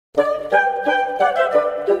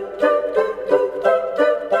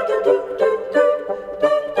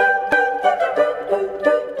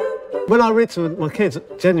When I read to my kids,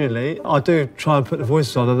 genuinely, I do try and put the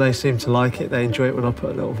voices on and they seem to like it. They enjoy it when I put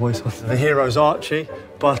a little voice on. The hero's Archie,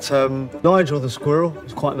 but Nigel the squirrel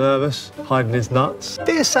is quite nervous, hiding his nuts.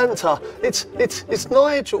 Dear Santa, it's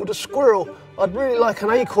Nigel the squirrel. I'd really like an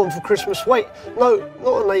acorn for Christmas. Wait, no,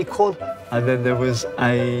 not an acorn. And then there was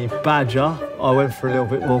a badger. I went for a little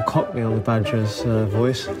bit more cockney on the badger's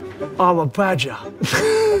voice. I'm a badger.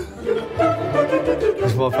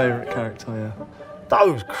 It's my favourite character, yeah.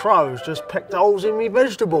 Those crows just pecked holes in me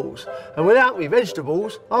vegetables. And without me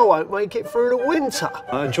vegetables, I won't make it through the winter.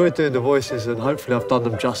 I enjoyed doing the voices and hopefully I've done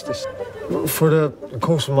them justice. For the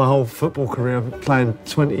course of my whole football career, I've been playing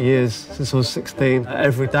 20 years since I was 16.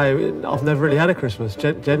 Every day, I've never really had a Christmas.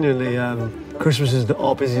 Genuinely, Christmas is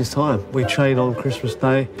our busiest time. We train on Christmas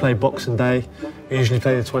Day, play Boxing Day. We usually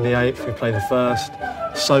play the 28th, we play the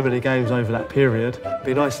 1st. So many games over that period. It'd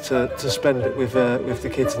be nice to spend it with the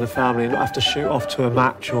kids and the family and not have to shoot off to a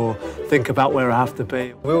match or think about where I have to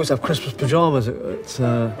be. We always have Christmas pyjamas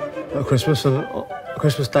at Christmas, and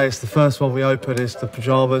Christmas Day is the first one we open is the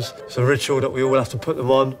pyjamas. It's a ritual that we all have to put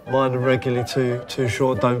them on. Mine are regularly too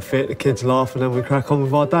short, don't fit. The kids laugh and then we crack on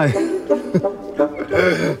with our day.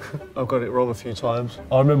 I've got it wrong a few times.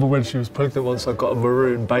 I remember when she was pregnant once, I got a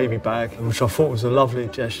maroon baby bag, which I thought was a lovely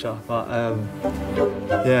gesture, but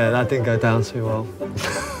yeah, that didn't go down too well.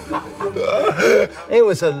 It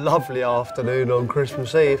was a lovely afternoon on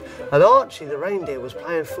Christmas Eve, and Archie the reindeer was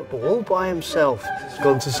playing football all by himself. He's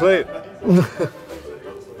gone to sleep.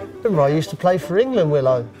 Remember, I used to play for England,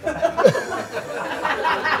 Willow.